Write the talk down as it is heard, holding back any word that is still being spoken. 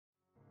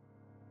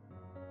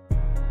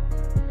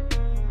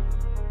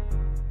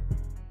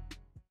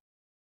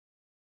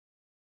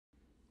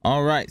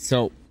All right,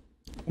 so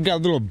we got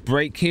a little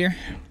break here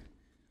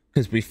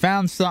because we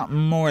found something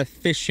more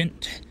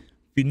efficient.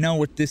 If you know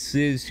what this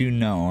is, you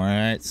know. All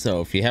right,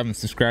 so if you haven't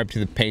subscribed to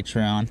the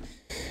Patreon,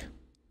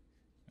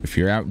 if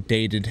you're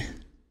outdated,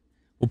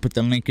 we'll put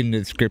the link in the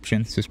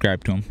description.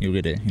 Subscribe to them. You'll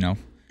get it,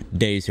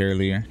 days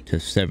earlier to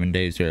 7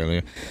 days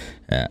earlier.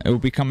 It will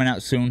be coming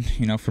out soon,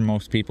 for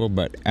most people.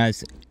 But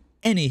as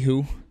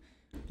anywho,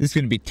 this is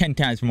going to be 10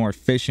 times more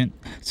efficient.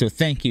 So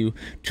thank you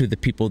to the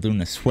people doing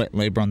the sweat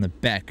labor on the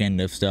back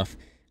end of stuff.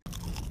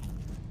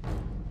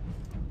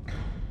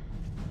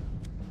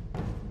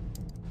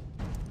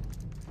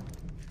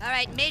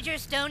 Alright, major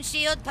stone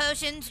shield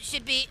potions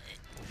should be...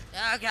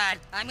 Oh god,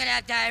 I'm gonna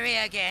have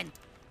diarrhea again.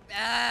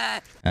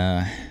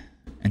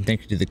 And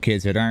thank you to the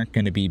kids that aren't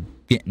going to be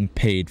getting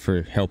paid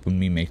for helping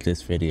me make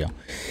this video.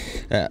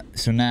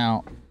 So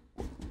now,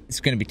 it's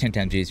going to be 10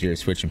 times easier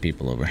switching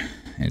people over.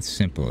 It's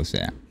simple as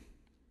that.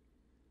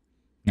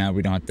 Now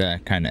we don't have to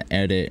kind of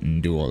edit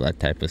and do all that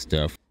type of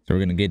stuff. So we're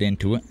going to get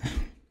into it.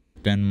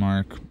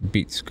 Denmark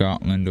beat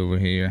Scotland over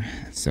here.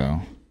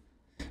 So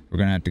we're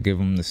going to have to give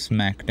them the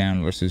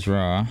SmackDown versus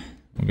Raw.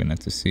 We're going to have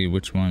to see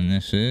which one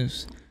this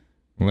is.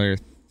 Layer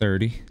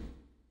 30.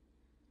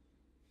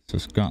 So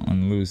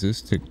Scotland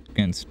loses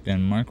against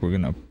Denmark. We're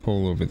going to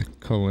pull over the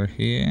color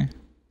here.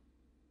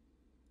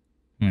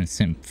 I mean, it's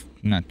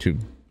not too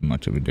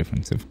much of a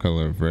difference of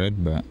color of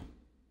red, but...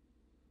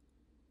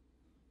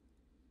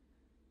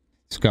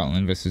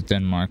 Scotland versus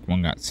Denmark,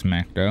 one got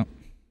smacked out.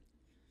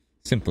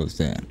 Simple as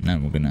that. Now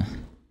we're gonna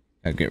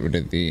get rid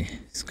of the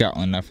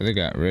Scotland after they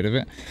got rid of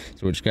it.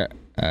 So we just got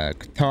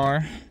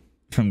Qatar.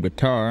 From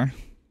Qatar,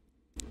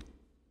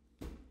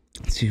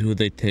 let's see who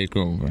they take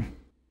over.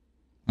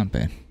 Not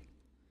bad.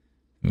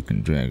 We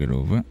can drag it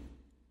over.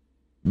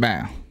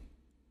 Bow.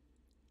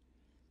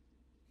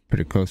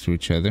 Pretty close to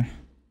each other.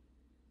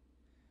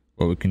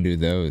 What we can do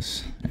though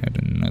is add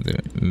another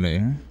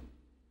layer.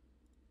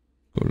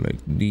 Go like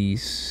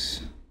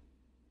this.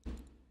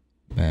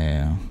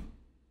 Bow.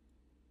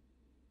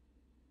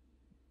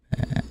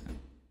 Bow.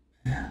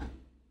 Bow.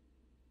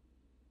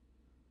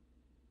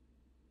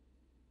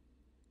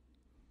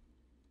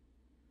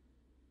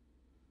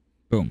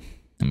 Boom.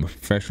 I'm a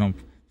professional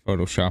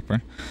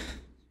Photoshopper.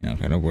 You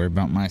don't gotta worry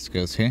about my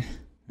skills here.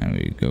 Now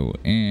we go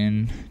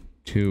in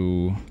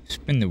to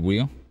spin the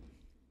wheel.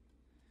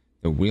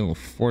 The wheel of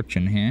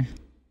fortune here.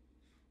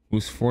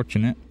 Who's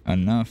fortunate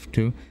enough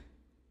to...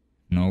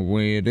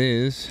 Norway it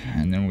is,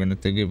 and then we're gonna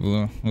have to give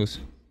a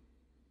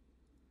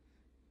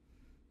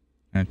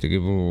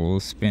little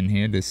spin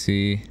here to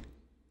see.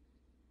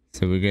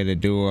 So we gotta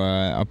do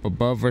up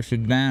above versus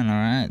down. All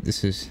right,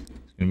 it's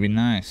gonna be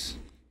nice.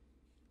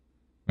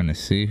 We're gonna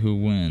see who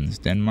wins.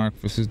 Denmark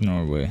versus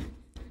Norway.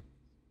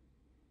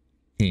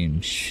 Team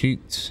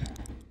sheets.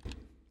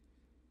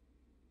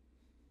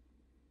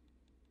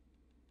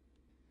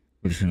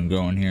 We're just gonna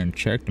go in here and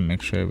check to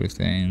make sure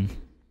everything.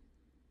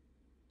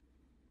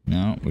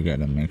 No, we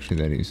gotta make sure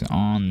that he's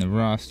on the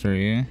roster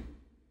here.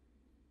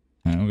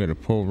 And we gotta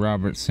pull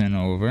Robertson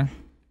over.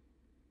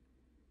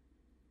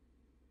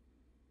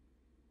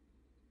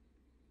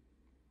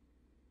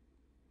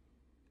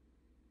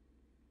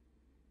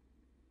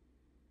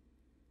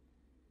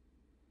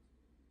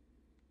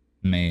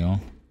 Male.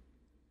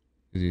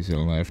 Because he's a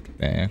left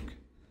back.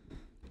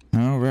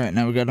 Alright,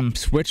 now we got him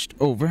switched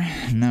over.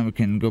 Now we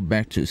can go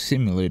back to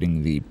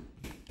simulating the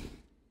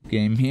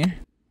game here.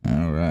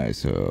 Alright,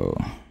 so...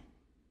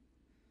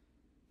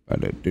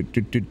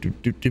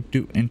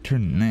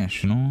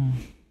 International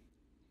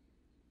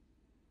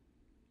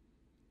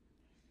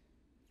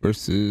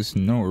versus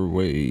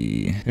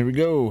Norway. There we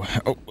go.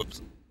 Oh,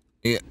 whoops.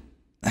 Yeah.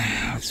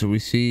 So we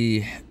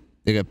see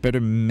they got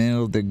better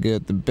mid, they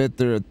got the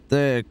better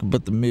attack,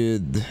 but the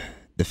mid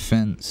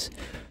defense.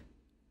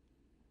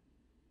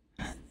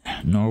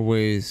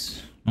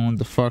 Norway's no one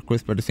to fuck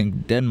with, but I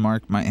think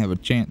Denmark might have a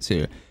chance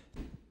here.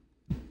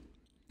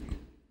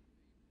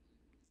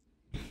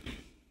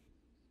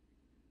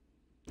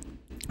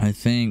 I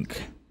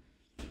think,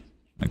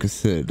 like I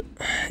said,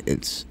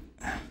 it's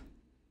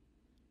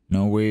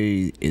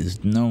Norway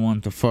is no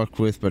one to fuck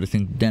with, but I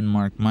think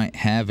Denmark might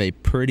have a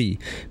pretty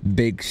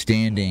big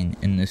standing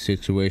in this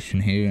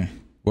situation here.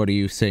 What do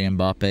you say,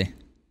 Mbappe?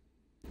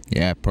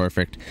 Yeah,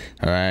 perfect.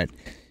 All right.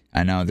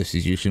 I know this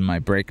is usually my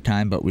break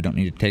time, but we don't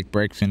need to take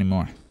breaks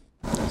anymore.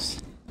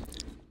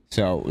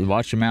 So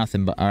watch your mouth,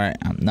 and all right.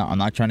 I'm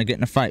not trying to get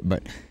in a fight,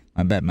 but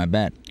my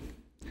bad.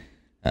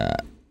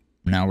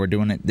 Now we're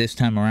doing it this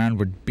time around.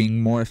 We're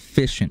being more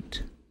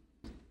efficient.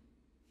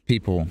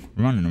 People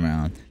running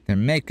around. They're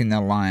making the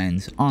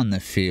lines on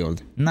the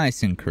field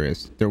nice and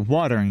crisp. They're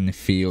watering the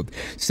field.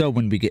 So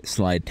when we get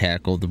slide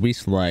tackled, we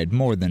slide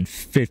more than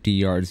 50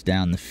 yards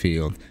down the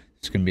field.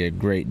 It's going to be a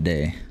great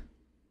day.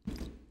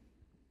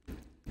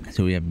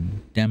 So we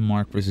have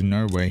Denmark versus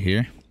Norway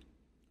here.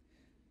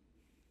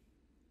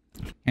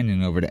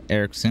 Handing over to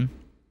Eriksson.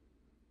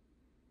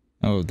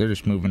 Oh, they're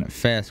just moving it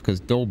fast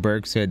because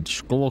Dolberg said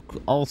Skolk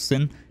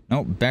Olsen.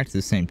 Nope, back to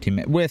the same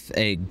teammate with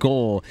a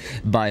goal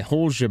by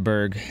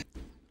Holgeberg.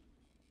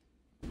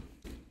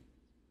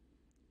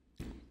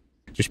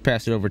 just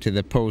pass it over to the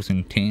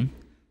opposing team.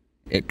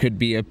 It could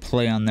be a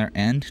play on their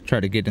end, try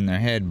to get in their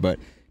head, but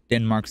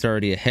Denmark's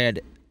already ahead.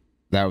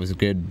 That was a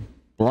good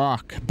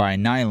block by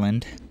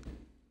Nyland.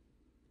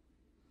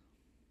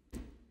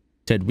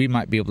 Said we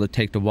might be able to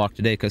take the walk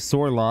today because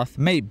Sorloth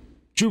may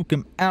juke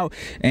him out,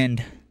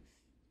 and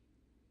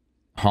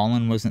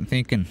Holland wasn't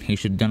thinking. He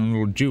should have done a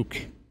little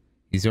juke.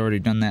 He's already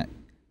done that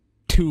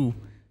 2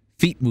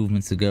 feet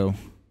movements ago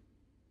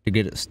to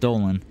get it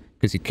stolen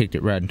because he kicked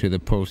it right into the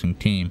opposing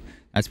team.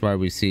 That's why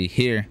we see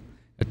here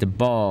that the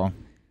ball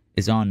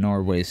is on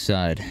Norway's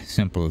side.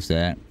 Simple as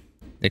that.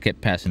 They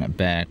kept passing it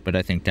back, but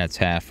I think that's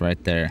half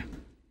right there.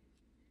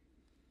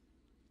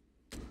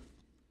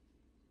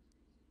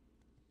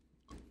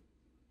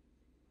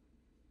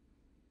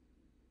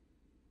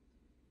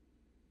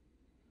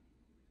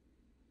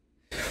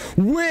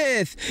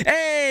 With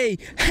a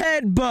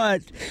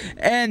headbutt,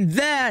 and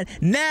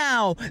that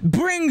now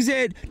brings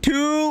it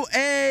to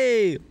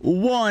a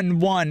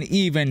 1-1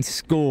 even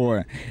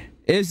score.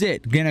 Is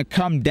it gonna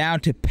come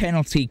down to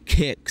penalty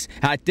kicks?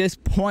 At this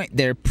point,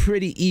 they're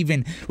pretty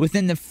even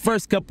within the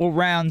first couple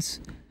rounds,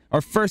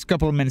 or first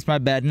couple of minutes, my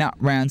bad, not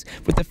rounds.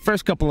 With the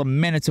first couple of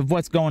minutes of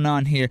what's going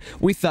on here,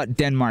 we thought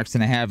Denmark's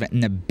gonna have it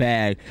in the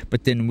bag,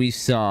 but then we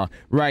saw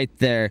right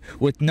there,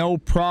 with no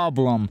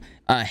problem,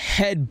 a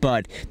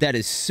headbutt that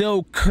is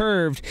so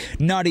curved,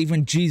 not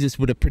even Jesus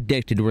would have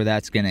predicted where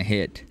that's gonna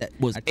hit. That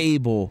was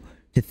able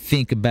to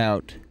think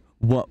about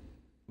what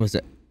was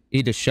it.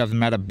 He just shoved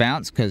him out of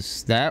bounds,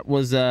 because that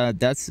was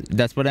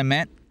that's what I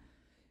meant.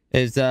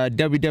 Is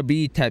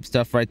WWE type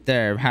stuff right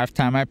there.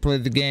 Halftime I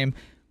played the game,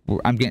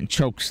 I'm getting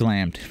choke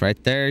slammed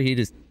right there. He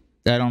just,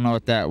 I don't know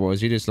what that was.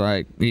 He just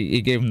like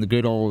he gave him the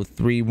good old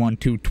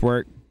 3-1-2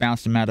 twerk,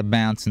 bounced him out of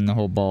bounds, and the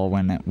whole ball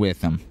went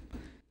with him.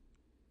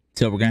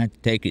 So we're gonna have to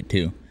take it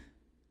to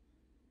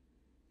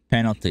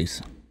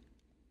penalties.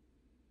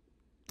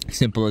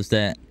 Simple as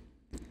that.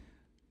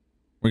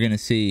 We're gonna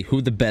see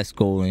who the best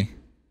goalie,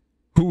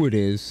 who it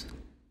is.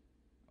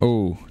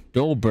 Oh,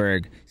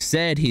 Dolberg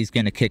said he's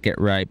gonna kick it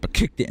right, but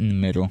kicked it in the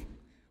middle.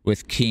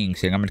 With King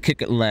saying, I'm gonna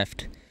kick it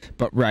left,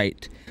 but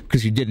right,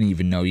 because you didn't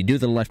even know. You do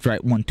the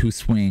left-right 1-2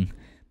 swing,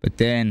 but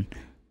then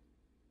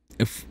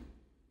if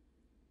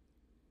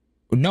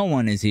no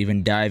one is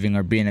even diving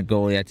or being a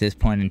goalie at this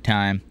point in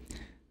time,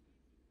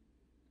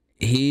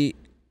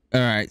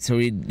 alright, so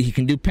he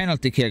can do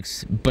penalty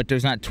kicks, but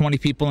there's not 20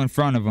 people in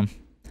front of him.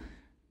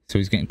 So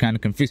he's getting kind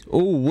of confused.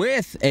 Oh,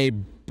 with a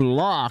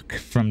block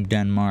from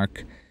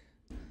Denmark.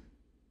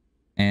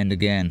 And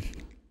again,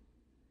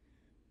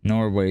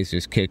 Norway's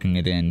just kicking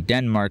it in.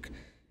 Denmark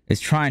is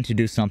trying to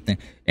do something.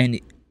 And,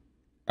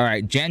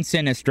 alright,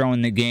 Jensen is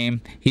throwing the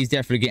game. He's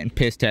definitely getting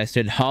piss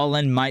tested.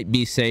 Holland might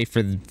be safe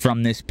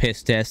from this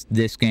piss test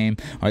this game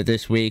or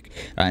this week.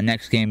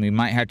 Next game, we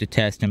might have to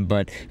test him.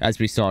 But as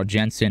we saw,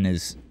 Jensen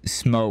is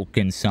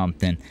smoking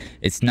something.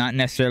 It's not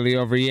necessarily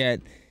over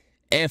yet.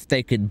 If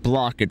they could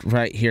block it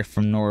right here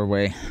from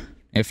Norway.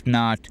 If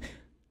not,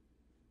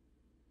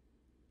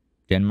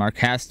 Denmark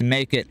has to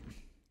make it.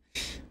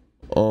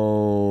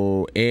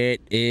 Oh,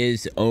 it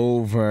is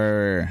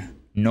over.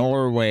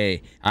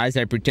 Norway, as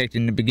I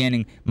predicted in the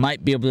beginning,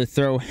 might be able to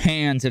throw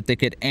hands if they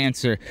could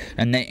answer.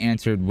 And they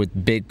answered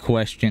with big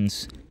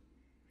questions.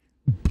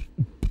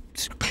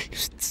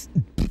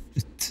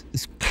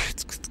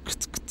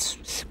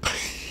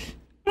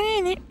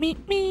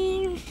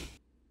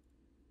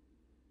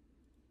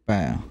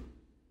 Wow.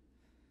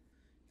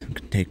 I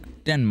can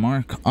take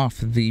Denmark off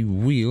the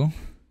wheel.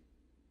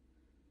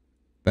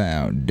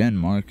 Wow,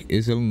 Denmark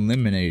is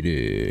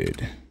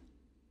eliminated.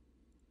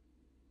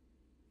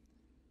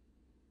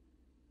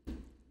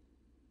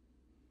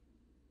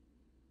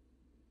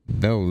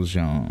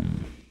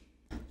 Belgium.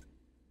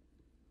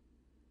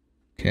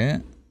 Okay.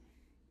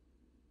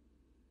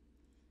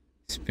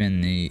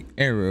 Spin the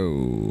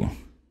arrow.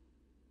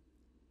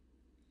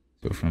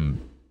 So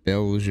from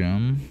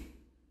Belgium.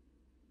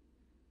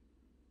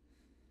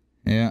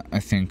 Yeah, I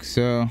think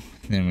so.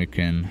 Then we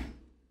can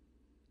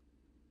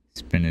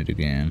spin it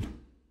again.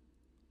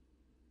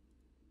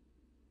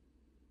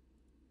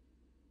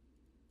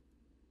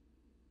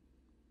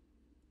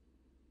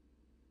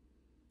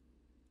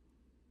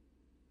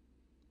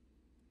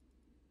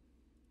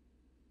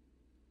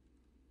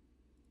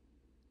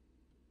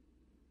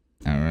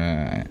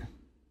 Alright.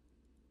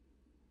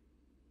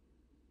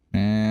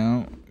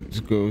 Now, let's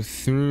go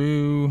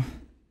through.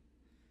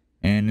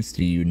 And it's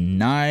the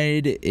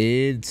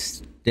United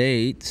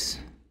States.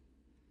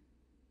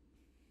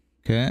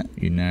 Okay,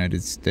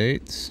 United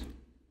States.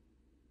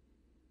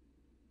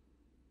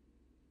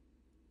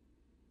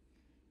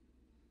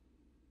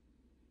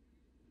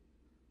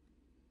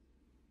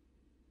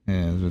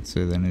 Yeah, I was about to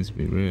say that needs to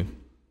be read.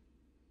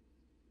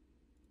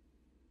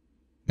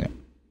 Yeah.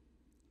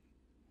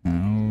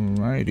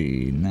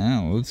 Alrighty,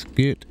 now let's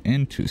get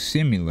into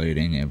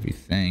simulating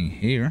everything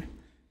here.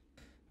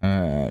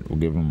 Alright, we'll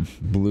give them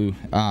blue.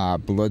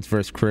 Bloods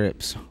vs.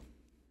 Crips.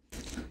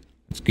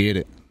 Let's get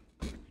it.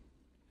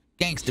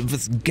 Gangster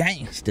vs.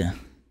 gangster.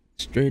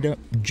 Straight up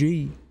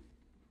G.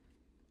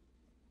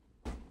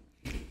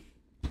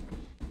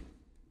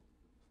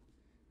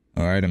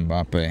 Alright,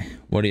 Mbappe,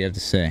 what do you have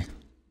to say?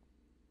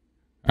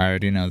 I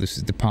already know this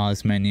is the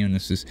pause menu, and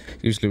this is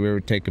usually where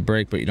we take a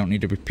break, but you don't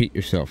need to repeat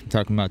yourself. I'm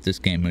talking about this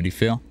game. How do you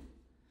feel?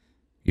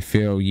 You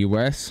feel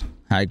US?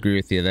 I agree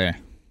with you there.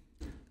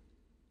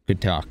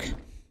 Good talk.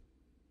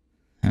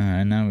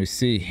 Now we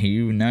see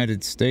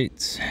United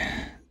States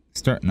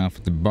starting off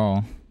with the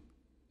ball.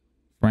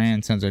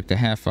 France sounds like the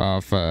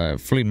half-off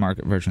flea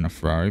market version of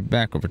Ferrari.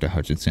 Back over to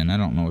Hutchinson. I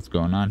don't know what's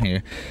going on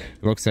here.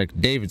 It looks like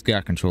David's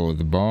got control of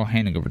the ball,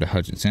 handing over to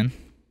Hutchinson.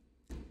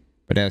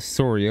 But as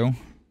Sorio,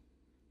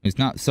 he's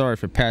not sorry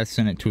for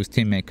passing it to his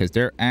teammate, because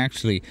they're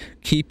actually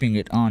keeping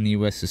it on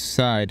US's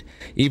side,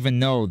 even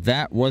though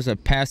that was a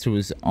pass to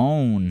his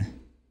own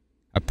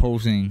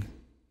opposing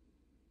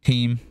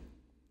team.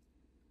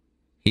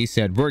 He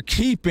said, we're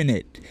keeping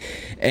it.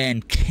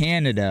 And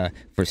Canada,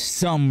 for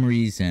some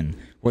reason,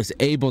 was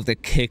able to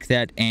kick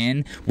that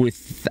in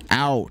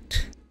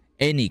without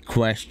any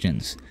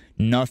questions.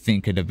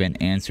 Nothing could have been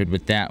answered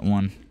with that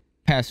one.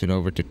 Pass it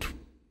over to...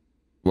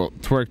 Well,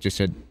 Twerk just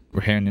said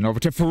we're handing it over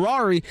to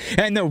Ferrari.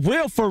 And the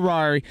real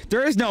Ferrari,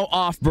 there is no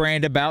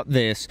off-brand about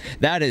this.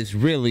 That is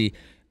really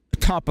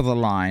top of the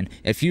line.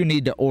 If you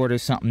need to order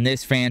something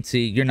this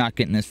fancy, you're not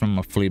getting this from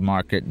a flea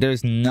market.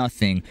 There's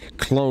nothing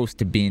close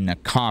to being a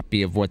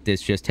copy of what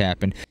this just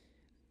happened.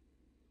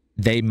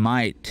 They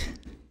might,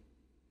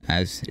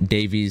 as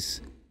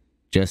Davies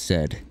just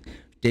said,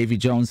 Davy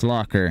Jones'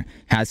 locker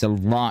has a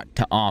lot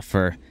to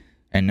offer,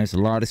 and there's a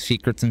lot of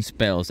secrets and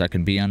spells that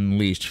can be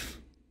unleashed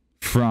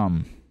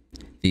from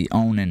the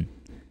Onin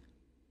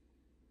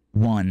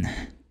 1.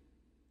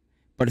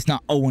 But it's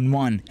not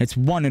 0-1, it's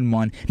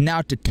 1-1.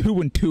 Now to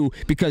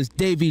 2-2, because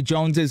Davy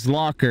Jones's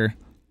locker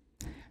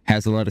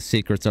has a lot of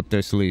secrets up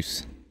their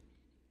sleeves.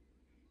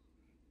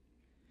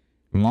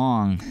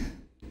 Long.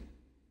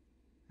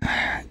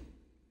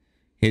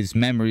 His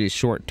memory is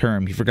short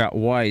term. He forgot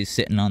why he's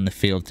sitting on the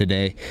field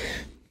today.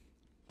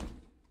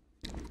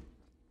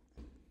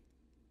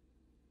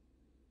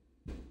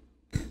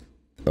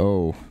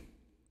 Oh.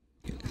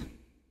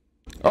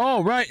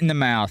 Oh, right in the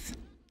mouth.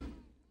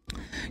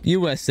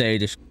 USA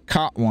just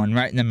caught one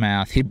right in the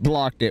mouth. He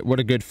blocked it. What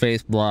a good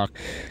face block.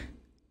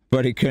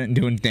 But he couldn't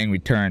do anything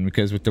return,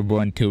 because with the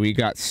 1-2, he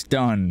got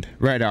stunned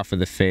right off of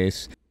the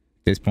face. At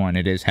this point,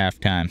 it is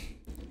halftime.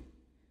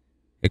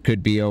 It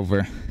could be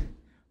over.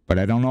 But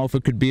I don't know if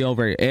it could be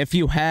over. If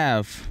you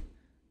have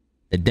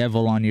the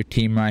devil on your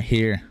team right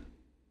here,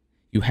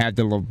 you have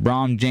the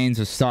LeBron James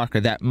of soccer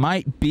that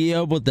might be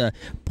able to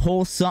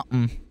pull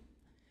something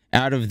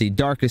out of the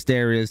darkest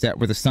areas that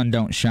where the sun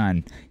don't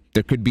shine.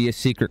 There could be a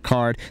secret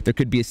card. There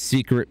could be a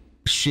secret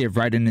shiv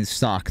right in his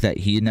sock that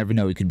you never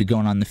know. He could be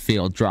going on the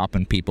field,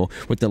 dropping people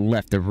with the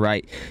left or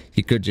right.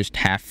 He could just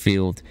half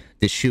field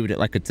to shoot it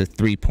like it's a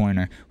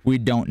three-pointer. We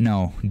don't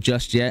know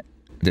just yet.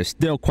 There's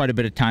still quite a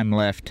bit of time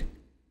left.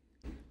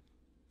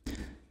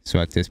 So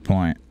at this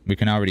point, we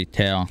can already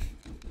tell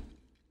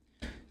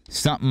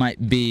something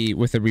might be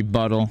with a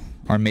rebuttal,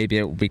 or maybe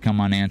it will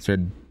become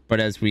unanswered. But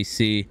as we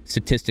see,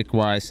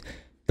 statistic-wise,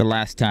 the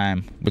last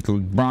time with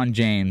LeBron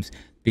James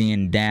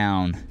being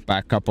down by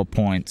a couple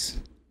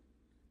points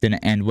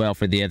didn't end well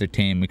for the other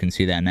team. We can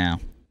see that now.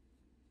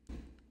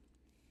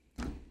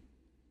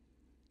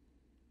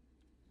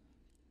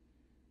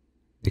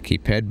 They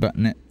keep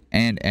headbutting it,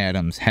 and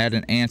Adams had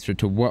an answer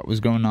to what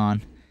was going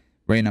on.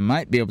 Reyna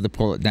might be able to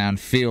pull it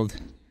downfield,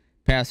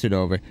 pass it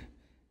over.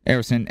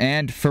 Harrison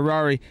and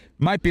Ferrari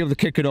might be able to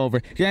kick it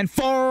over. And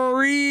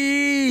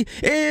Ferrari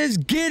is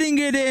getting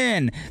it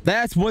in.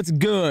 That's what's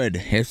good.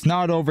 It's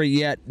not over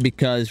yet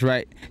because,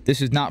 right, this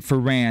is not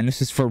Ferran.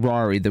 This is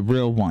Ferrari, the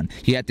real one.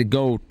 You have to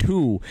go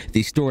to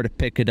the store to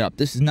pick it up.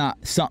 This is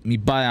not something you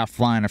buy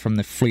offline or from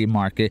the flea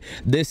market.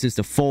 This is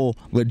the full,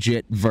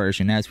 legit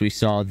version, as we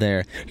saw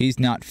there. He's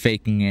not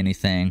faking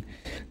anything.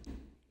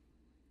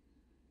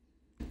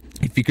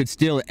 If you could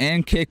steal it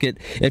and kick it,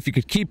 if you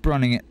could keep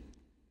running it,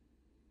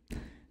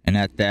 and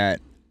at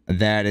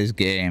that is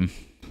game.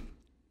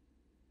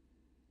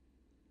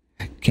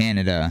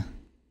 Canada,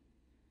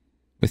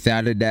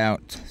 without a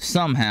doubt,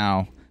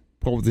 somehow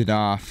pulled it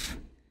off.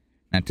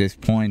 At this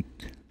point,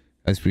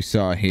 as we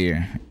saw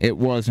here, it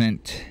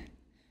wasn't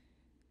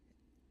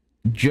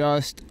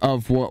just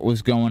of what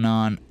was going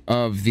on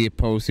of the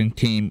opposing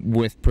team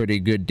with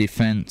pretty good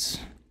defense.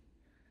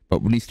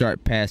 But when you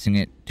start passing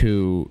it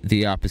to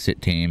the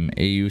opposite team,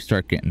 you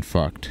start getting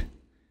fucked.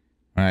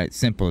 Alright,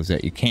 simple as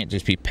that. You can't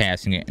just be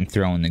passing it and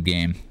throwing the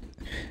game.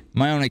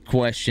 My only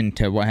question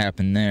to what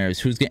happened there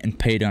is who's getting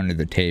paid under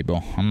the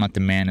table. I'm not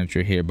the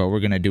manager here, but we're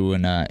going to do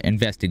an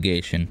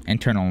investigation,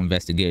 internal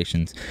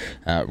investigations.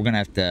 We're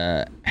going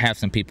to have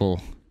some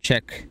people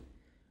check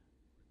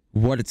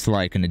what it's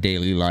like in the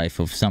daily life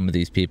of some of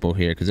these people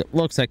here, because it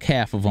looks like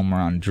half of them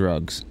are on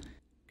drugs.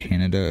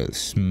 Canada is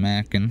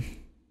smacking.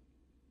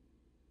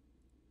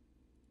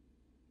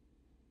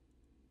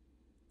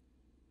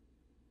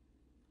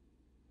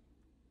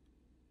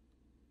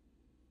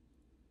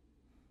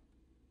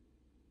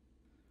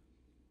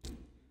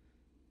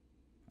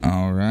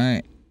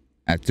 Alright,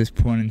 at this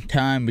point in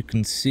time, we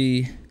can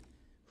see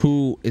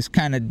who is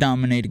kind of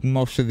dominating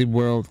most of the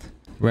world,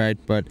 right?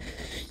 But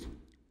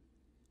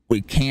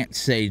we can't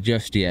say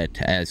just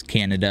yet, as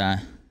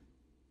Canada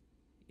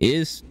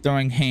is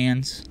throwing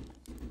hands,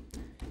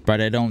 but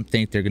I don't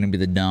think they're going to be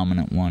the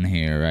dominant one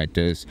here, right?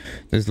 There's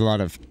a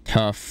lot of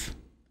tough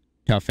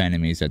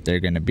enemies that they're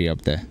going to be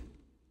able to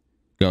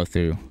go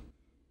through.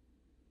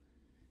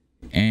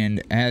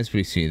 And as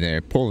we see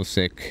there,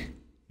 Pulisic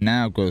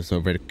now goes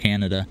over to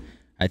Canada.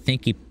 I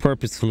think he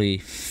purposely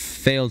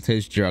failed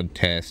his drug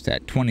test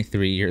at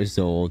 23 years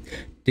old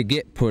to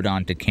get put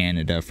onto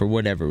Canada for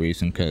whatever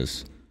reason,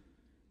 because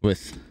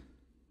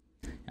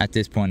at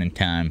this point in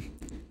time,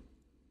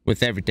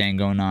 with everything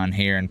going on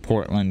here in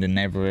Portland and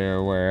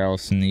everywhere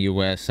else in the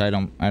US, I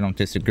don't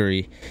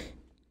disagree.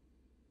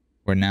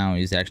 Where now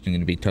he's actually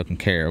going to be taken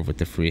care of with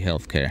the free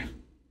healthcare.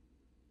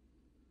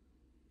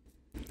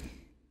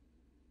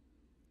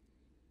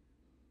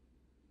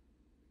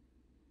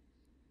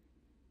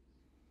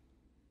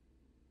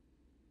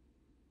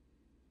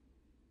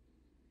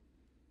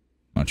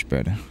 Much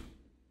better.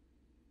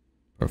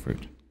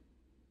 Perfect.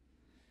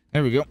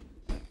 There we go.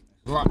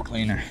 A lot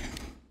cleaner.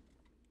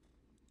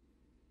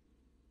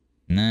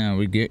 Now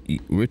we get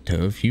rid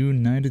of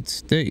United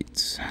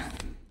States.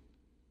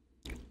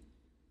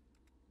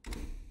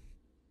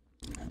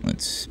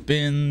 Let's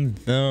spin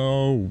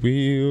the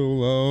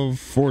wheel of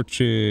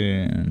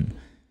fortune.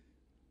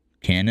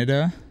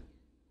 Canada.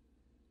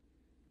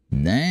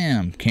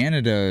 Damn,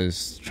 Canada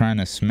is trying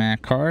to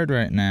smack hard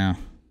right now.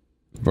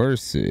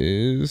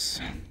 Versus...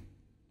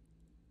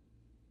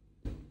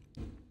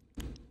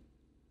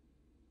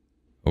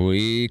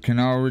 we can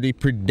already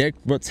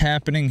predict what's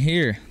happening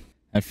here.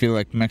 I feel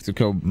like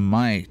Mexico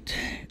might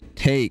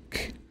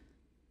take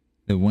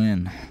the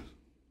win.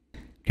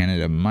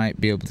 Canada might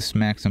be able to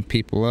smack some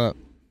people up.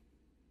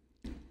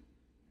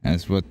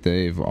 That's what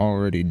they've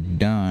already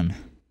done.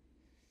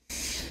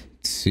 Let's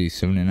see,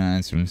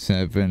 79,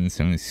 77,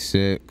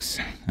 76.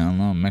 I don't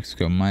know,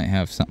 Mexico might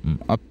have something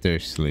up their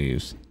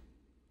sleeves.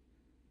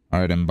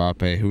 Alright,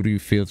 Mbappe, who do you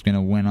feel is going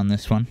to win on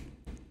this one?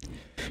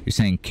 You're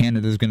saying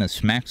Canada's going to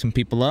smack some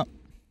people up?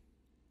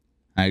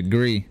 I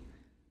agree.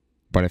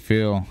 But I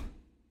feel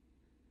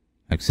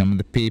like some of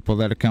the people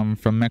that are coming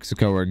from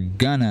Mexico are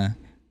gonna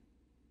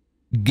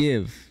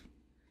give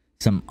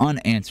some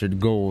unanswered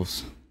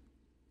goals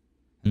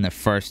in the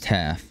first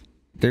half.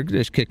 They're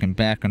just kicking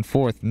back and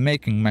forth,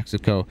 making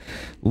Mexico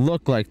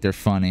look like they're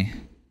funny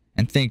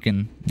and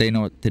thinking they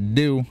know what to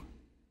do.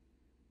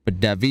 But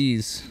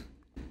Davies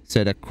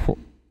said a quote,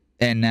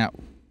 and that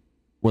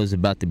was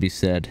about to be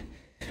said,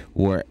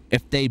 where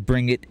if they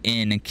bring it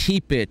in and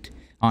keep it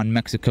on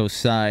Mexico's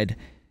side,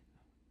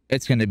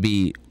 it's going to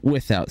be,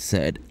 without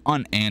said,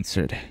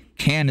 unanswered.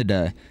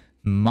 Canada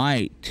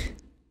might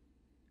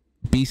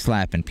be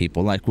slapping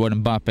people, like what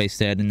Mbappe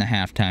said in the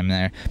halftime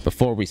there,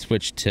 before we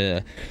switch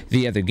to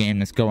the other game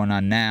that's going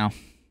on now.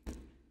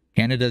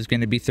 Canada's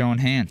going to be throwing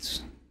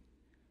hands.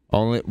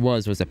 All it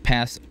was a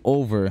pass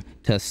over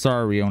to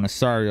Osorio, and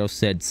Osorio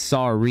said,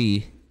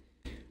 sorry,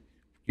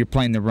 you're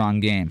playing the wrong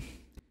game.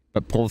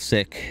 But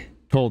Pulisic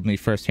told me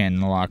firsthand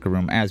in the locker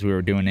room as we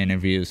were doing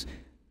interviews,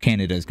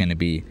 Canada's going to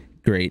be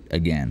great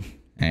again.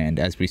 And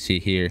as we see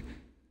here,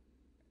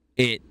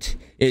 it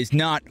is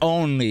not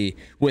only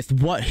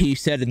with what he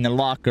said in the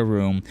locker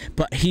room,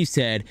 but he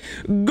said,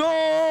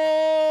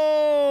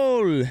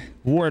 goal!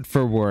 Word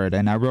for word.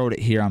 And I wrote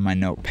it here on my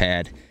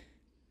notepad.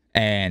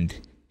 And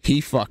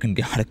he fucking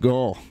got a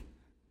goal.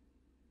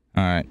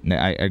 Alright,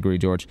 I agree,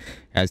 George.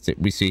 As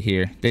we see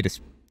here,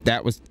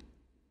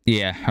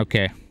 yeah,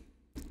 okay.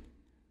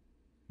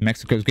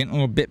 Mexico's getting a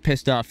little bit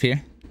pissed off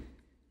here.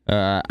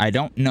 I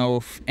don't know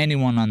if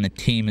anyone on the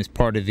team is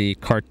part of the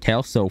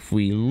cartel, so if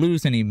we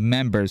lose any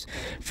members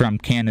from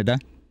Canada,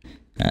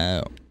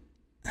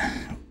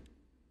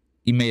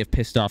 you may have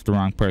pissed off the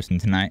wrong person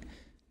tonight.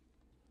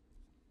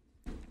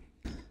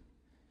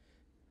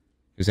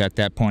 Because at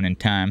that point in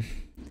time,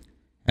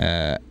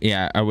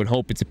 yeah, I would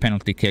hope it's a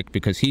penalty kick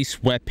because he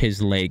swept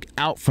his leg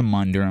out from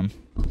under him.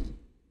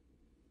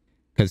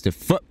 Because the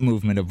foot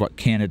movement of what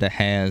Canada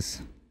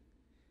has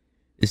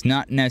is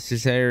not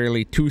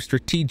necessarily too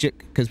strategic,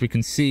 because we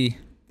can see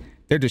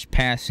they're just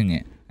passing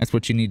it. That's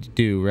what you need to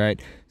do, right?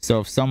 So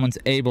if someone's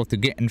able to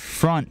get in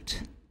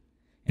front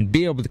and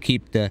be able to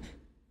keep the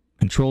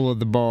control of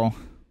the ball,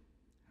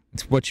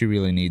 it's what you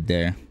really need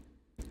there.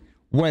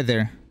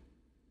 Whether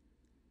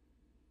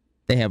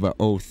they have a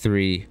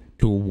 0-3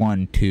 to a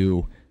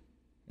 1-2,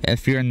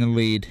 if you're in the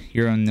lead,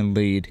 you're in the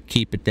lead.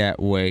 Keep it that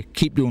way.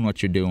 Keep doing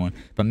what you're doing.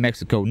 But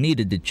Mexico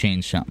needed to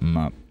change something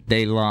up.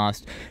 They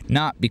lost,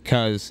 not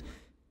because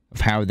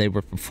of how they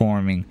were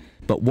performing,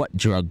 but what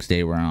drugs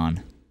they were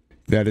on.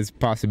 That is a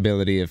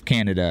possibility of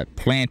Canada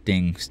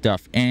planting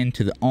stuff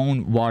into the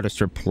own water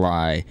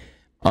supply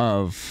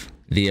of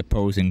the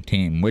opposing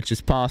team, which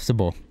is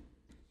possible.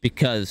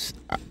 Because,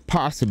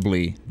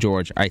 possibly,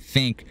 George, I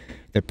think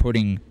they're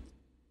putting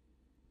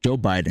Joe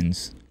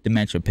Biden's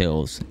dementia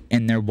pills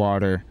in their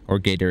water or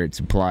Gatorade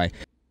supply.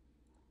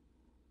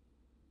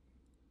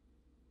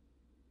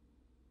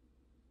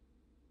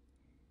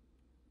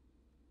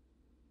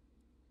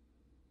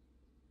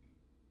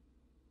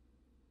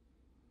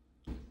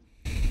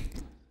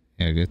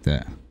 I get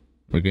that.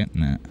 We're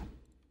getting that.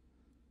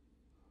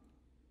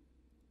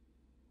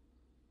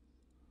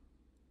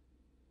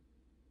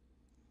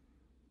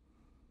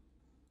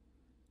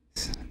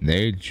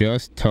 They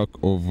just took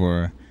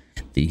over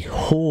the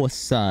whole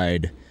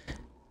side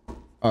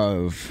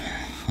of...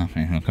 I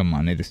mean, come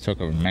on, they just took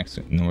over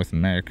Mexico, North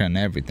America and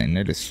everything.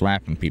 They're just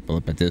slapping people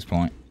up at this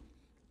point.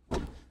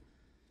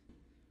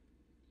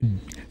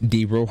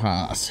 Denny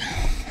Rojas.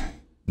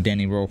 There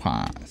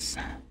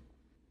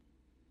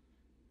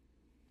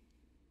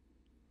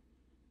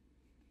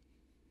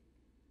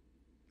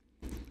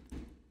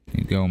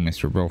you go,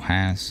 Mr.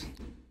 Rojas.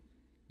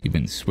 You've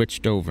been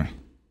switched over.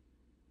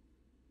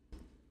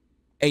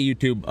 Hey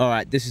YouTube,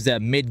 alright, this is a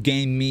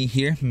mid-game me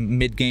here,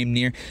 mid-game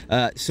Nier.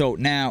 So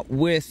now,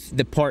 with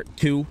the part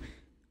 2,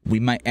 we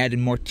might add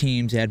in more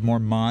teams, add more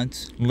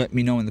mods. Let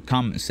me know in the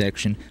comment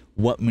section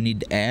what we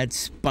need to add,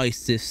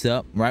 spice this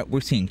up, right?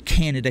 We're seeing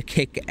Canada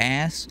kick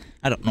ass.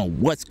 I don't know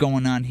what's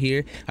going on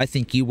here. I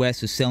think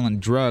US is selling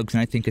drugs,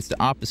 and I think it's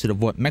the opposite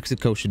of what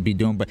Mexico should be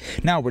doing, but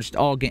now we're just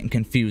all getting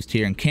confused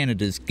here, and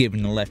Canada's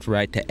giving the left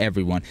right to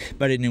everyone.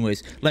 But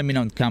anyways, let me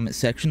know in the comment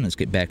section. Let's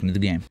get back into the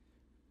game.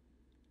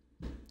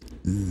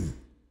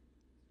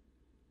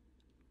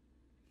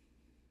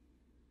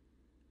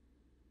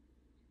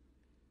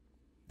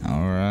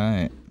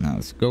 Alright, now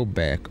let's go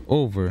back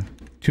over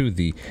to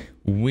the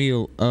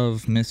Wheel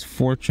of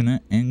Misfortune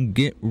and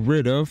get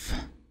rid of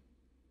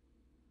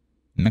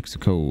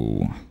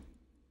Mexico.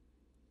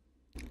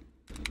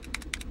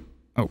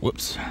 Oh,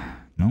 whoops.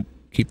 No,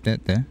 keep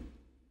that there.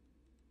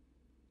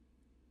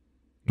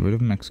 Get rid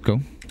of Mexico.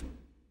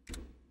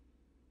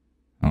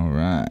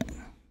 Alright.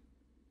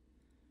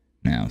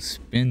 Now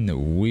spin the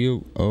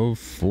Wheel of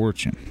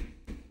Fortune.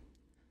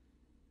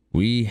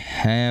 We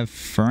have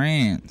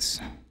France.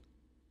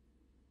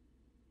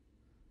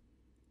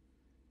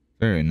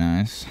 Very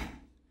nice.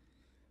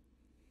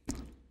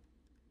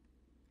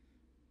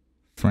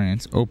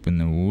 France, open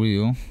the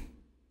wheel.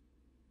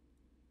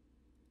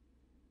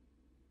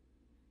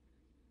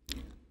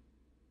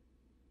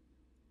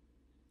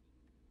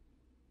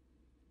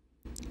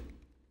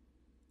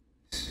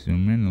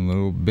 Zoom in a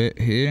little bit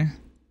here.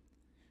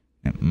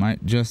 It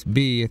might just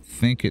be, I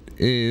think it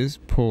is.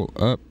 Pull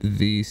up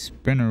the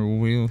spinner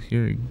wheel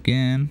here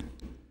again.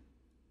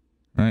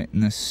 Right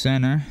in the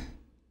center.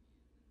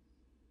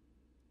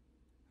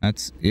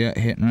 That's, yeah,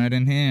 hitting right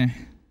in here.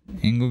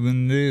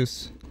 England it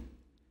is.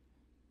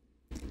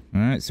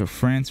 Alright, so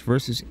France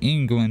versus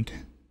England.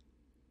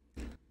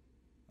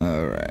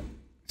 Alright,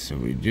 so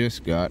we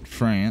just got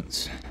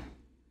France.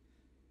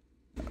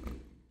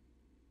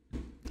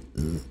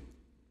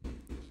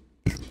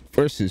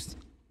 Versus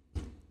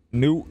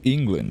New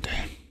England.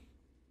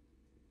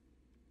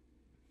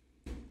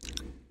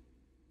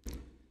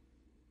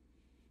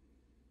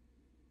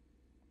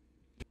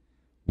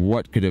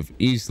 What could have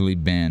easily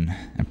been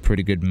a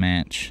pretty good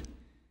match.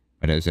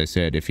 But as I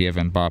said, if you have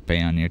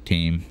Mbappe on your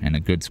team and a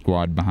good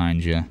squad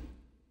behind you,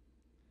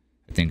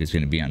 I think it's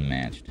going to be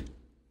unmatched.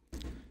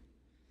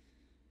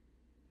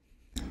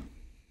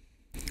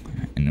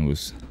 And it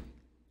was...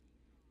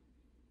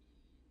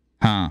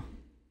 Huh.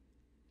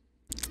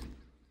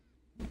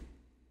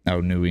 Oh,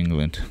 New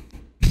England.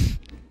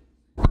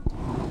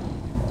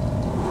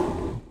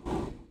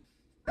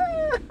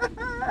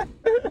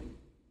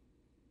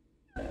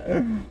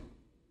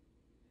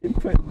 You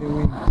put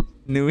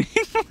New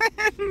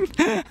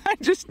England. I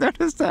just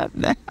noticed that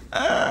now.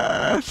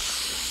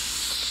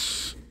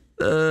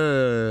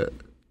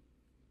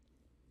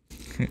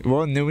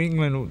 Well, New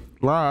England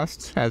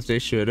lost, as they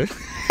should have.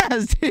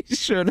 As they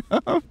should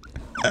have.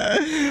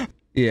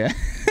 Yeah.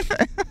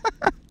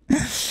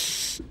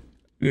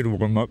 Good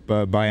warm up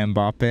by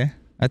Mbappe.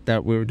 I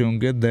thought we were doing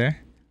good there.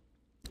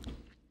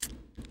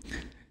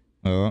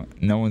 Well,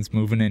 no one's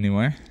moving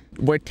anywhere.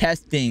 We're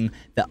testing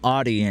the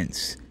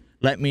audience.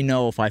 Let me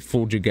know if I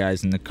fooled you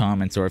guys in the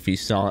comments or if you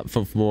saw it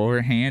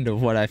beforehand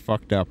of what I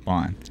fucked up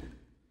on.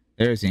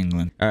 There's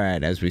England.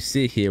 Alright, as we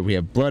see here, we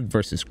have Blood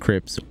versus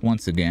Crips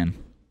once again.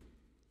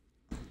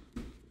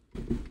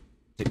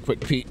 Take a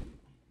quick peek.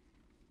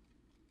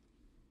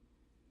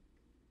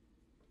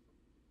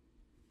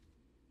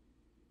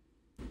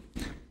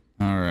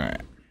 Alright,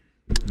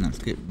 let's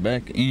get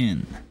back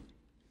in.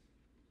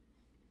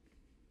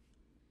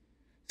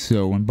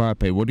 So,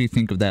 Mbappe, what do you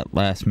think of that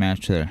last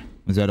match there?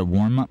 Was that a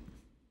warm-up?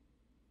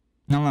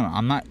 No,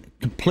 I'm not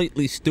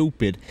completely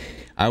stupid.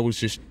 I was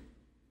just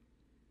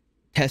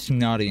testing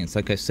the audience,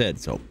 like I said,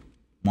 so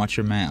watch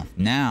your mouth.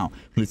 Now,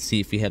 let's see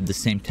if you have the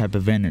same type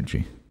of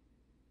energy.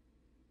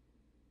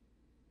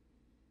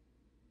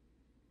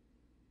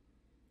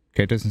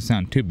 Okay, it doesn't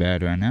sound too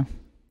bad right now.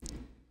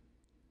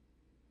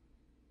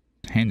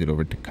 Hand it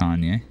over to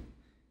Kanye.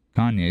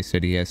 Kanye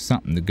said he has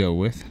something to go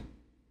with.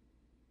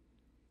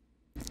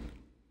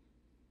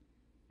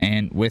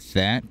 And with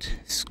that,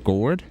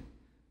 scored.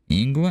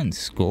 England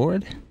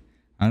scored.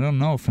 I don't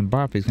know if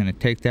Mbappe's going to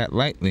take that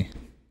lightly.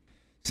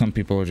 Some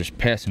people are just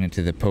passing it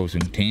to the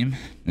opposing team.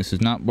 This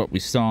is not what we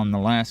saw in the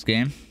last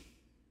game,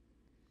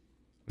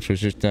 which was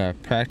just a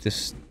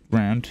practice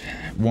round,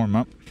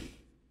 warm-up.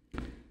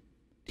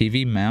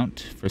 TV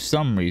Mount, for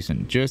some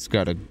reason, just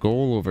got a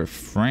goal over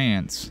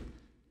France.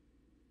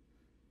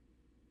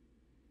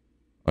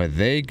 Are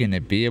they going to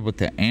be able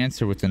to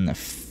answer within the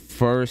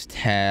first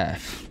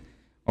half?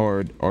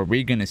 Or are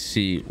we going to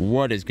see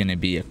what is going to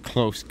be a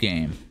close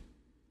game?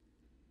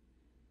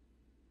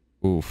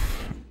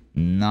 Oof.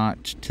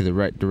 Not to the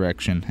right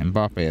direction.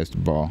 Mbappe has the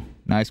ball.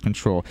 Nice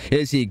control.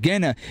 Is he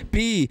going to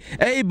be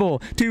able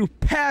to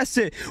pass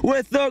it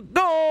with the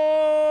goal?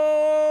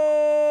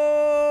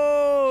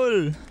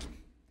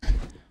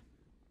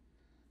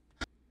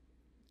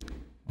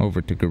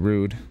 Over to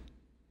Giroud.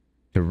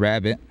 To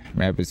Rabbit.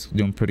 Rabbit's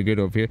doing pretty good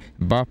over here.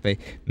 Mbappe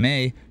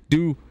may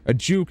do a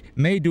juke,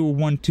 may do a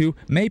 1-2,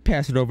 may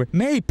pass it over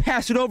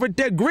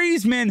to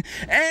Griezmann,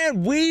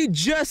 and we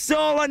just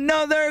saw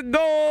another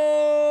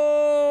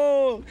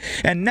goal!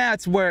 And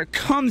that's where it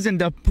comes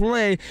into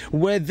play,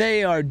 where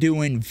they are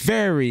doing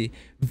very,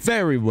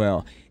 very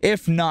well,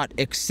 if not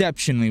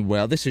exceptionally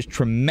well. This is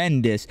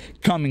tremendous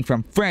coming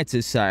from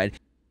France's side.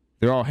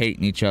 They're all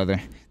hating each other.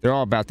 They're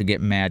all about to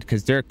get mad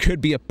because there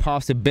could be a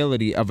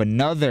possibility of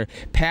another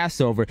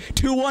passover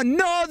to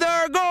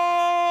another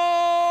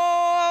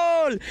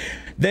goal.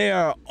 They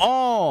are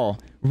all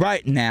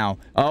right now.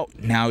 Oh,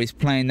 now he's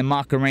playing the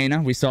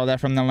Macarena. We saw that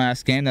from the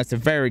last game. That's a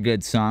very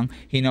good song.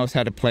 He knows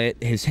how to play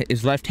it.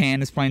 His left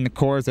hand is playing the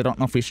chords. I don't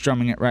know if he's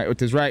strumming it right with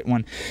his right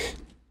one.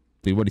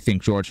 What do you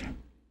think, George?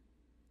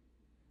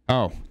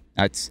 Oh,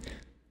 that's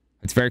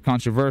very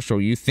controversial.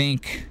 You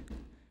think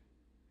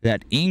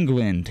that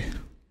England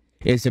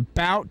is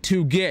about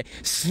to get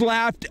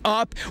slapped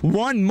up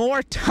one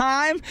more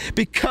time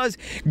because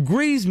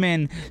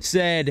Griezmann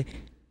said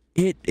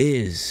it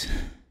is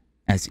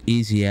as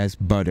easy as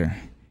butter.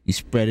 You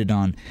spread it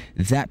on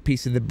that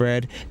piece of the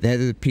bread, that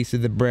other piece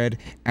of the bread,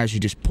 as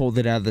you just pulled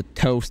it out of the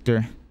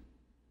toaster.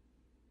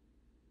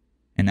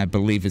 And I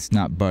believe it's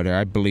not butter.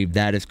 I believe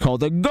that is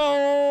called a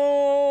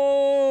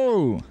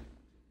goal.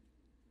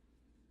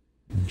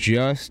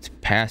 Just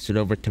pass it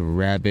over to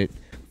Rabbit.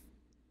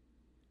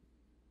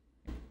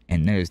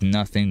 And there's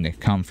nothing to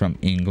come from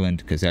England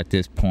because at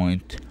this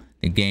point,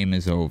 the game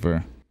is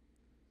over.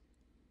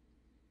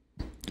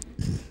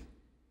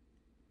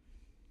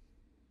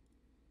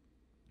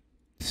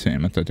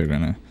 Same, I thought they were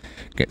going to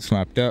get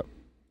slapped up.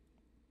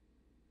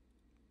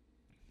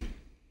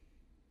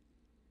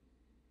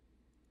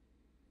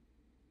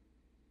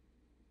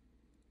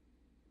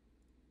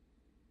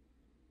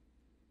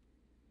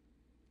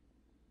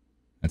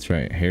 That's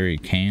right, Harry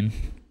Kane.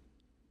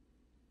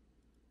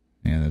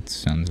 Yeah, that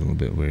sounds a little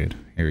bit weird.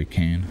 Harry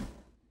Kane.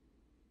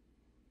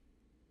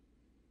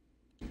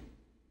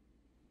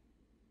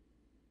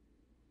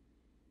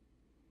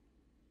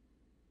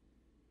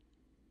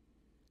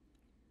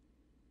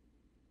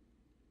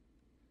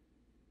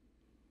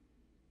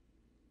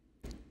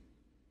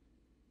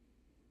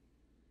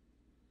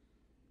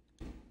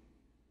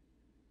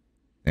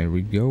 There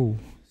we go.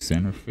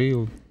 Center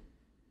field.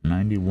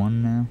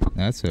 91 now.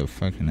 That's a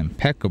fucking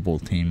impeccable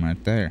team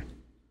right there.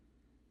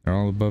 They're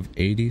all above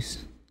 80s.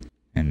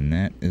 And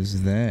that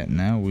is that.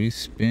 Now we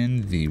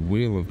spin the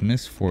wheel of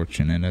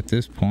misfortune. And at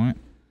this point,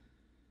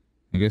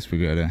 I guess we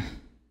gotta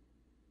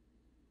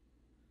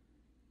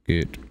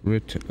get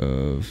rid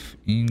of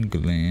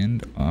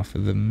England off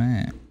of the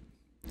map.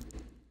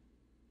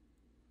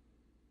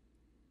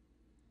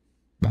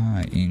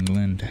 Bye,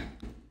 England.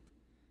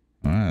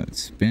 Alright,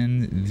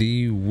 spin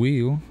the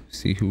wheel.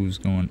 See who's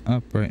going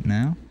up right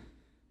now.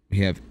 We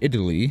have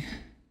Italy.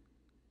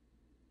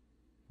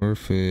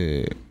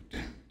 Perfect.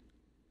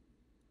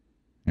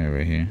 Yeah,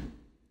 right here.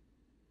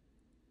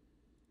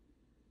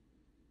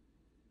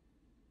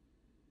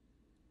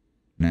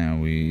 Now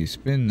we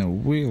spin the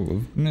wheel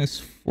of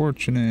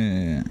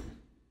misfortune.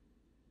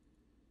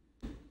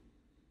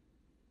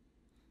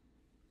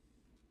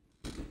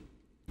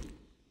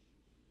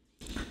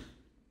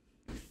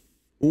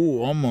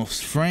 Ooh,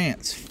 almost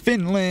France.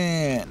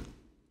 Finland.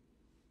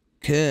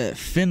 Okay,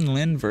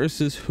 Finland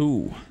versus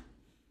who?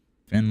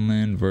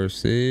 Finland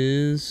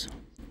versus...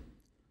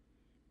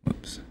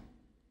 Whoops.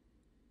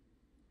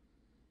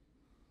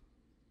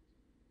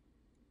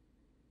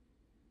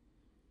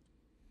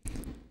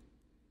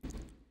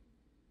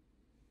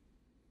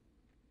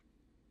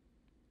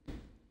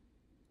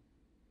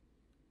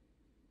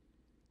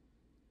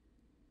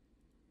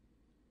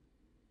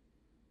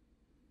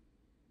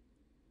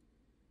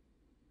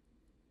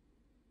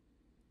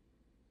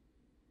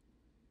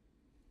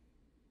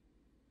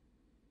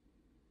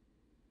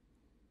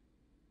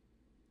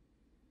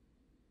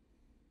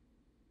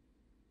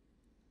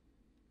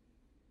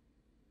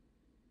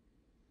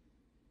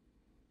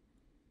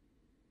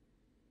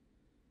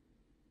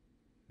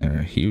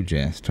 They're a huge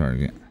ass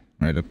target.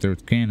 Right up there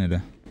with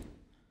Canada.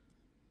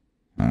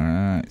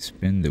 Alright,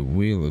 spin the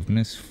wheel of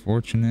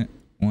misfortunate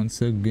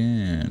once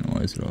again.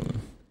 Why is it all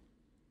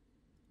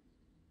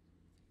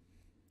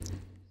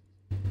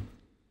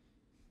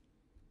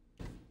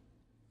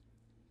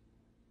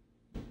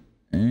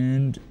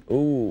and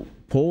oh,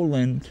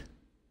 Poland.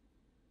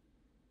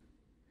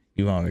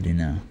 You already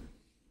know.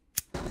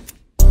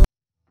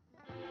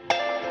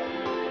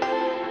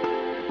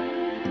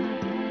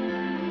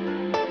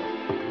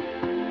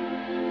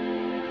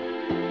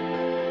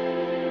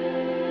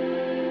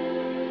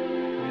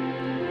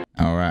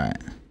 All right.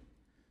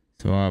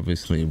 So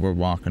obviously we're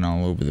walking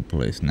all over the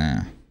place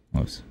now.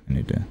 Whoops, I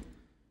need to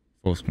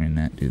full screen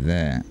that, do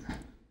that.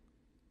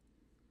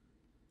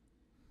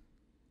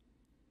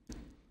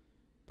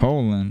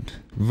 Poland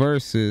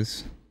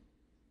versus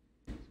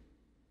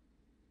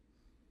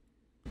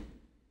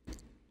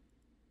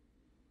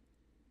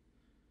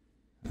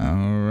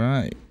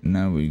alright,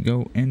 now we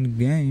go in the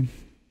game.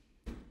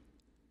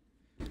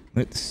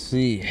 Let's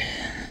see.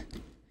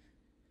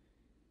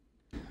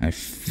 I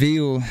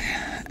feel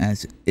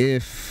as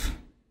if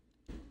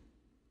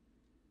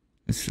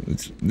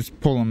let's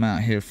pull them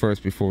out here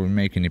first before we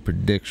make any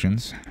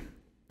predictions.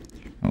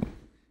 Oh,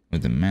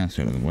 with the mouse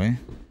out of the way.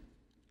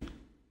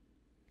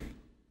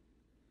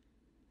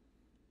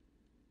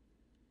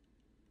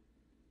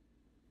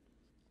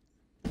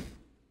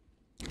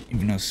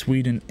 Even though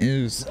Sweden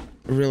is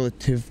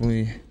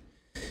relatively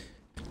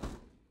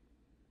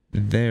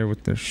there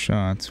with their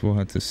shots, we'll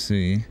have to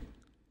see.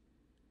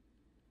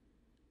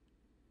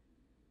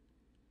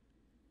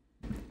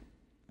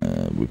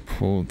 We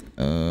pulled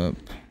up.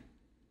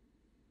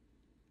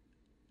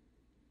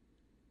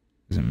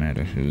 Doesn't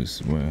matter who's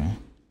where.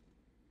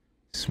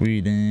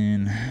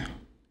 Sweden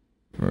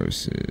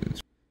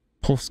versus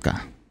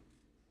Polska.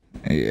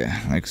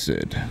 Yeah, like I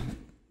said,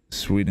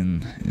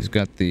 Sweden has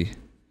got the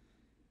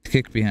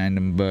kick behind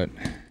him, but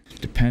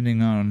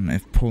depending on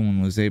if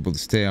Poland was able to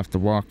stay off the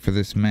walk for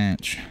this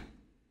match,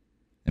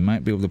 they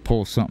might be able to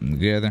pull something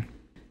together.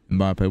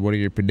 Mbappe, what are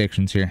your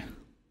predictions here?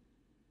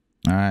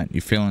 All right,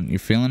 you feeling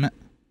it?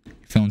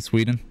 You feeling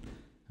Sweden?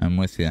 I'm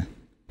with you.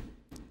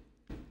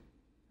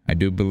 I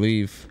do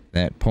believe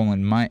that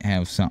Poland might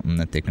have something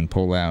that they can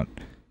pull out,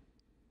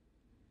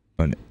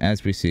 but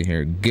as we see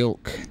here,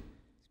 Gilk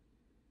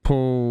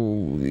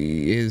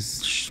is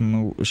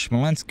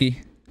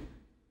Smolenski.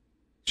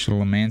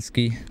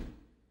 Shlemansky,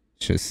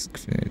 just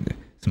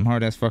some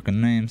hard ass fucking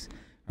names.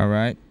 All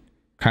right,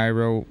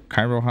 Cairo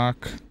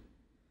Hawk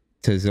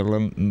to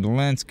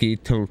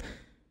Zelensky to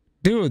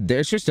dude.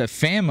 There's just a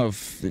fam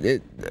of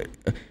it.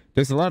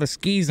 There's a lot of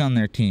skis on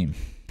their team.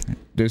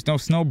 There's no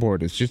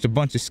snowboarders, just a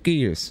bunch of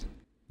skiers.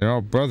 They're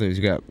all brothers.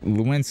 You got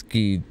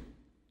Lewinsky,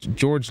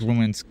 George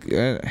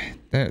Lewinsky.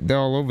 They're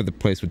all over the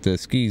place with the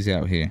skis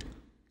out here.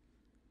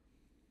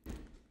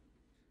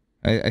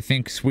 I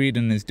think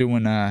Sweden is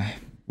doing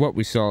what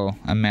we saw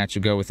a match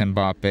ago with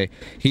Mbappe.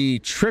 He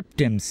tripped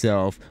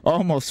himself,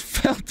 almost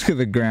fell to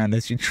the ground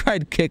as he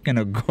tried kicking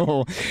a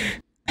goal.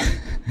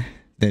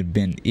 They'd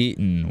been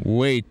eating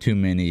way too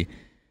many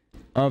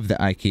of the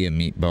IKEA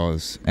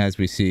meatballs, as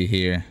we see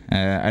here.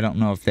 I don't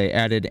know if they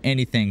added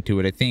anything to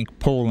it. I think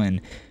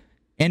Poland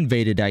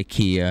invaded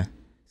IKEA,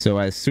 so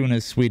as soon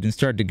as Sweden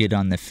started to get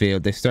on the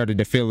field, they started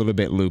to feel a little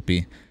bit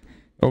loopy.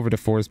 Over to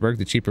Forsberg,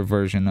 the cheaper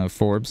version of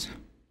Forbes.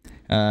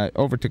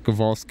 Over to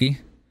Kowalski.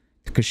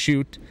 To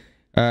Kashut,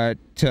 to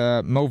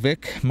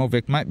Movic.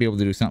 Movic might be able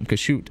to do something.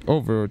 Kashut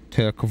over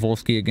to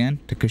Kowalski again.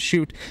 To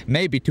Kashut,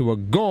 maybe to a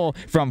goal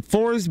from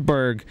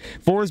Forsberg.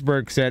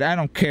 Forsberg said, I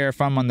don't care if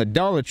I'm on the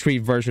Dollar Tree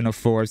version of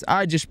Forbes.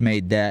 I just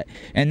made that.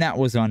 And that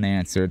was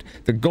unanswered.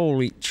 The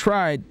goalie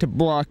tried to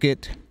block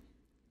it.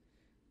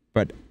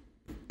 But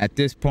at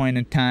this point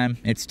in time,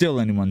 it's still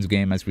anyone's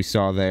game, as we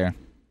saw there.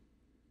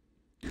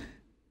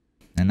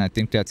 And I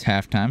think that's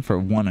halftime for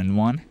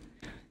 1-1.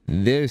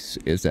 This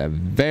is a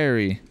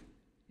very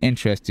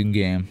interesting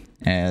game,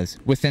 as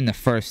within the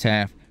first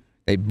half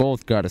they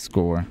both got a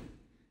score.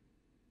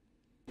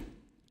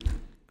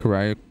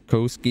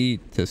 Karajakowski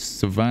to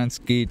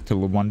Savansky to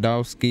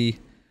Lewandowski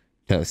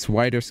to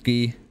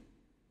Swiderski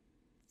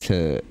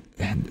to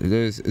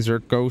there's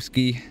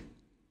Zerkowski.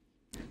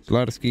 There's a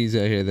lot of skis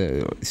out here.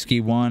 The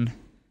ski 1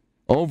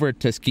 over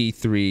to ski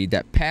 3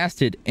 that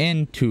passed it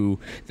into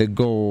the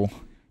goal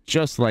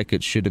just like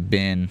it should have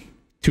been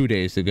 2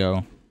 days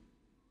ago.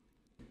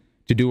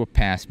 To do a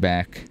pass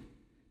back.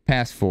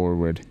 Pass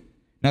forward,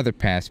 another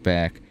pass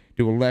back,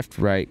 do a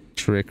left-right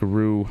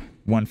trickaroo,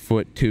 1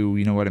 foot 2,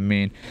 you know what I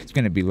mean? It's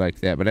going to be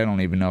like that, but I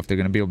don't even know if they're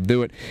going to be able to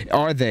do it.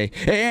 Are they?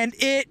 And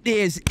it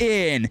is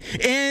in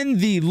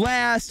the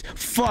last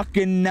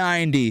fucking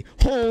 90.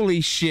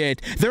 Holy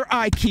shit. Their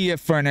IKEA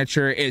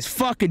furniture is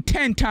fucking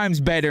 10 times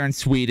better in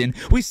Sweden.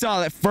 We saw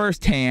that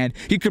firsthand.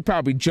 You could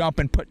probably jump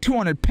and put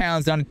 200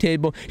 pounds on a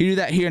table. You do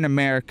that here in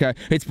America,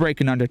 it's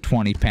breaking under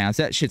 20 pounds.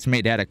 That shit's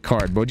made out of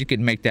cardboard. You could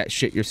make that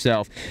shit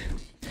yourself.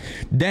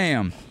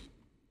 Damn.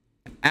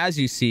 As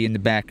you see in the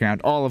background,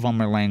 all of them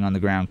are laying on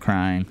the ground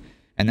crying,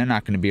 and they're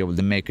not going to be able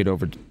to make it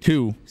over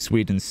to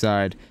Sweden's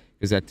side,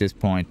 because at this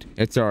point,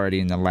 it's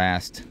already in the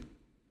last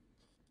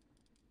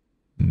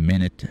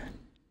minute,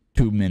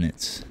 2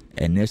 minutes,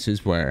 and this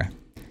is where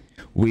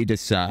we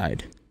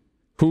decide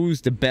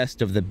who's the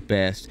best of the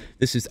best.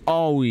 This is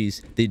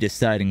always the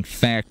deciding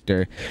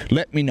factor.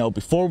 Let me know,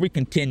 before we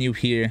continue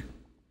here,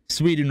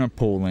 Sweden or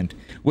Poland,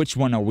 which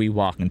one are we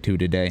walking to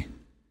today?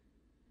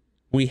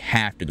 We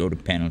have to go to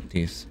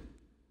penalties.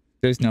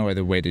 There's no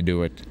other way to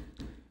do it.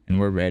 And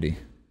we're ready.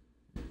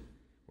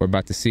 We're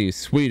about to see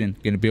Sweden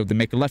going to be able to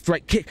make a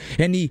left-right kick.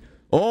 And he...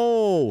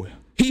 Oh!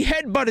 He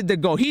headbutted the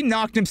goal. He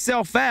knocked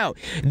himself out.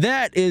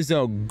 That is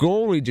a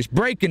goalie just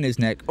breaking his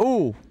neck.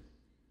 Ooh.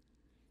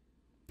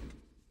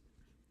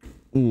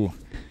 Ooh.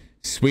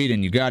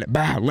 Sweden, you got it.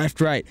 Bah,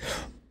 left, right.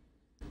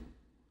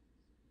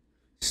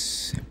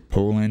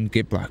 Poland,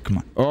 get blocked. Come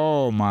on.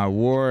 Oh, my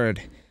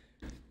word.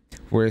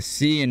 We're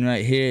seeing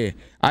right here.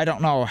 I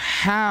don't know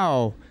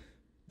how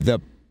the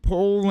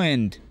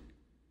Poland...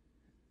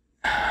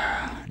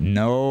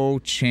 No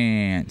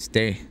chance.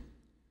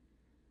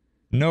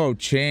 No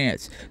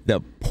chance.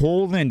 The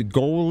Poland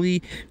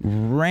goalie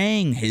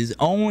rang his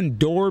own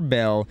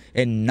doorbell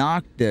and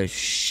knocked the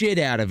shit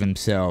out of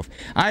himself.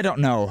 I don't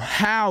know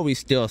how he's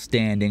still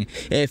standing.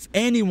 If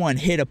anyone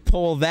hit a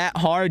pole that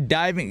hard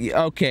diving,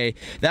 okay,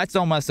 that's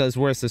almost as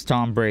worse as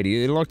Tom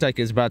Brady. It looked like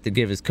he was about to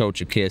give his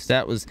coach a kiss.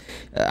 That was,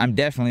 I'm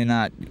definitely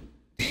not,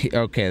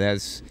 okay,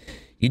 that's,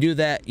 you do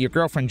that, your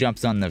girlfriend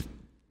jumps on the,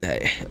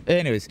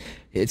 anyways,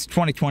 it's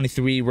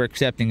 2023, we're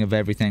accepting of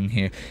everything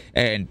here,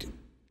 and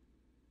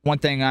one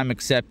thing I'm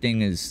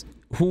accepting is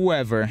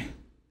whoever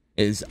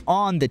is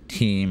on the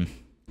team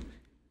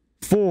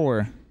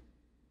for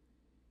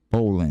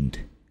Poland.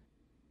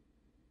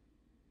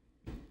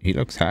 He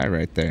looks high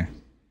right there.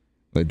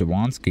 But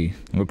Dwanski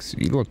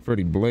he looked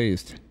pretty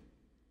blazed.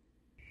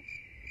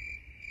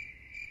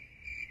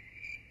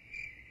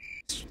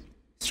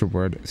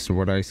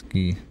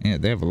 Swardowski. Yeah,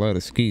 they have a lot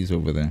of skis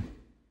over there.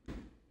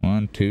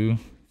 1, 2,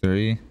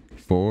 3,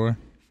 4,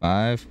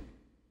 5,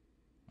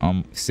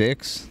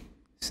 6,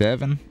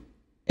 7,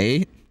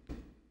 8,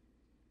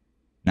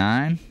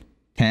 9,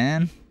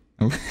 10,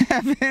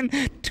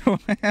 11,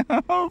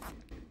 12,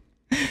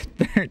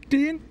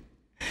 13.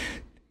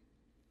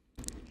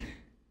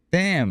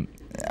 Damn,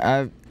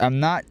 I'm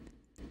not.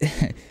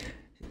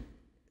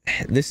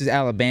 This is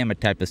Alabama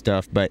type of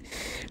stuff, but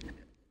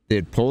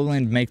did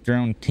Poland make their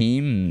own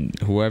team?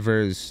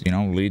 Whoever's, you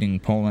know, leading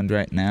Poland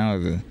right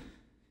now,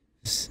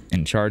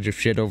 in charge of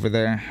shit over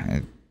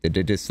there,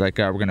 they're just like,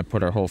 oh, we're gonna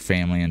put our whole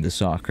family into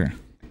soccer.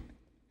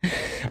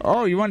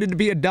 Oh, you wanted to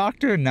be a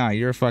doctor? Nah,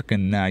 you're a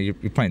fucking, nah, you're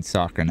playing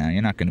soccer now.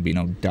 You're not gonna be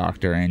no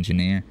doctor or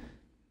engineer.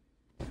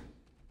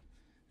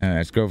 Alright,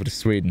 let's go over to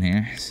Sweden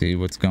here, see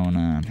what's going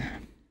on.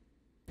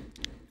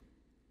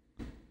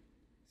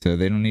 So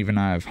they don't even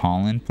have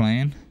Holland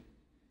playing?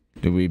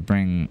 Do we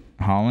bring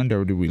Holland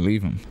or do we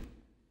leave him?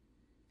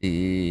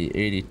 The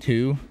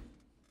 82.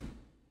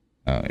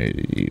 Oh,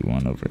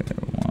 81 over there.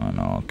 1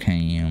 all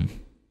cam.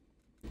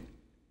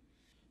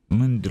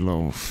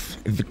 Lindelof.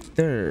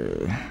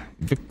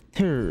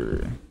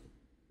 Victor.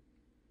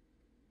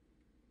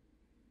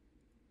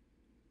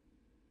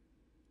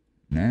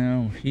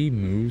 Now he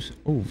moves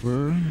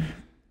over.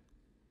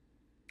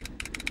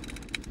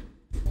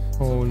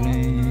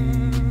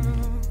 Poland.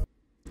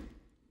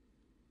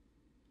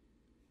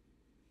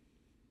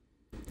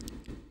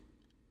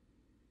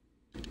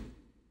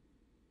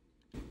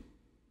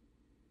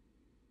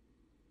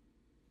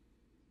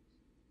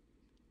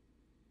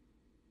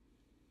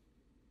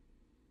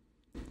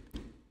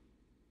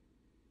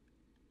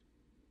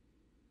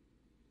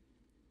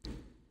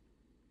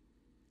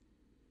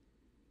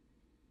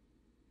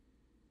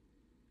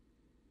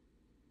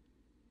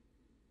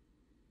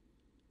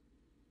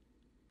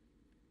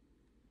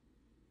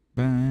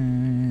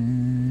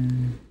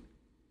 Bam.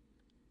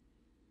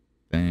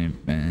 Bam,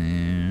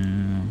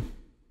 bam.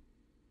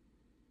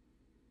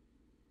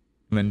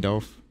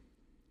 Lindolf.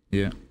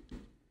 Yeah.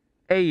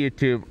 Hey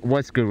YouTube,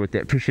 what's good with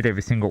it? Appreciate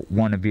every single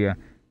one of you.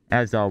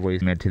 As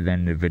always, made to the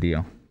end of the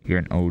video. You're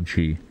an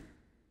OG.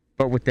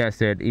 But with that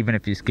said, even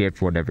if you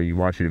skipped whatever, you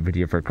watched the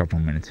video for a couple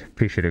of minutes.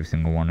 Appreciate every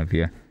single one of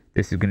you.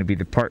 This is going to be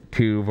the part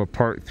 2 of a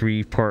part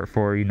 3, part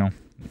 4, you know,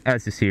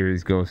 as the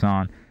series goes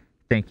on.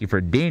 Thank you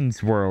for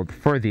Dean's World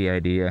for the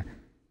idea.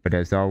 But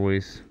as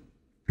always,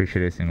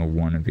 appreciate every single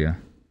one of you.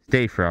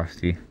 Stay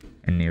frosty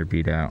and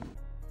Niierbeat out.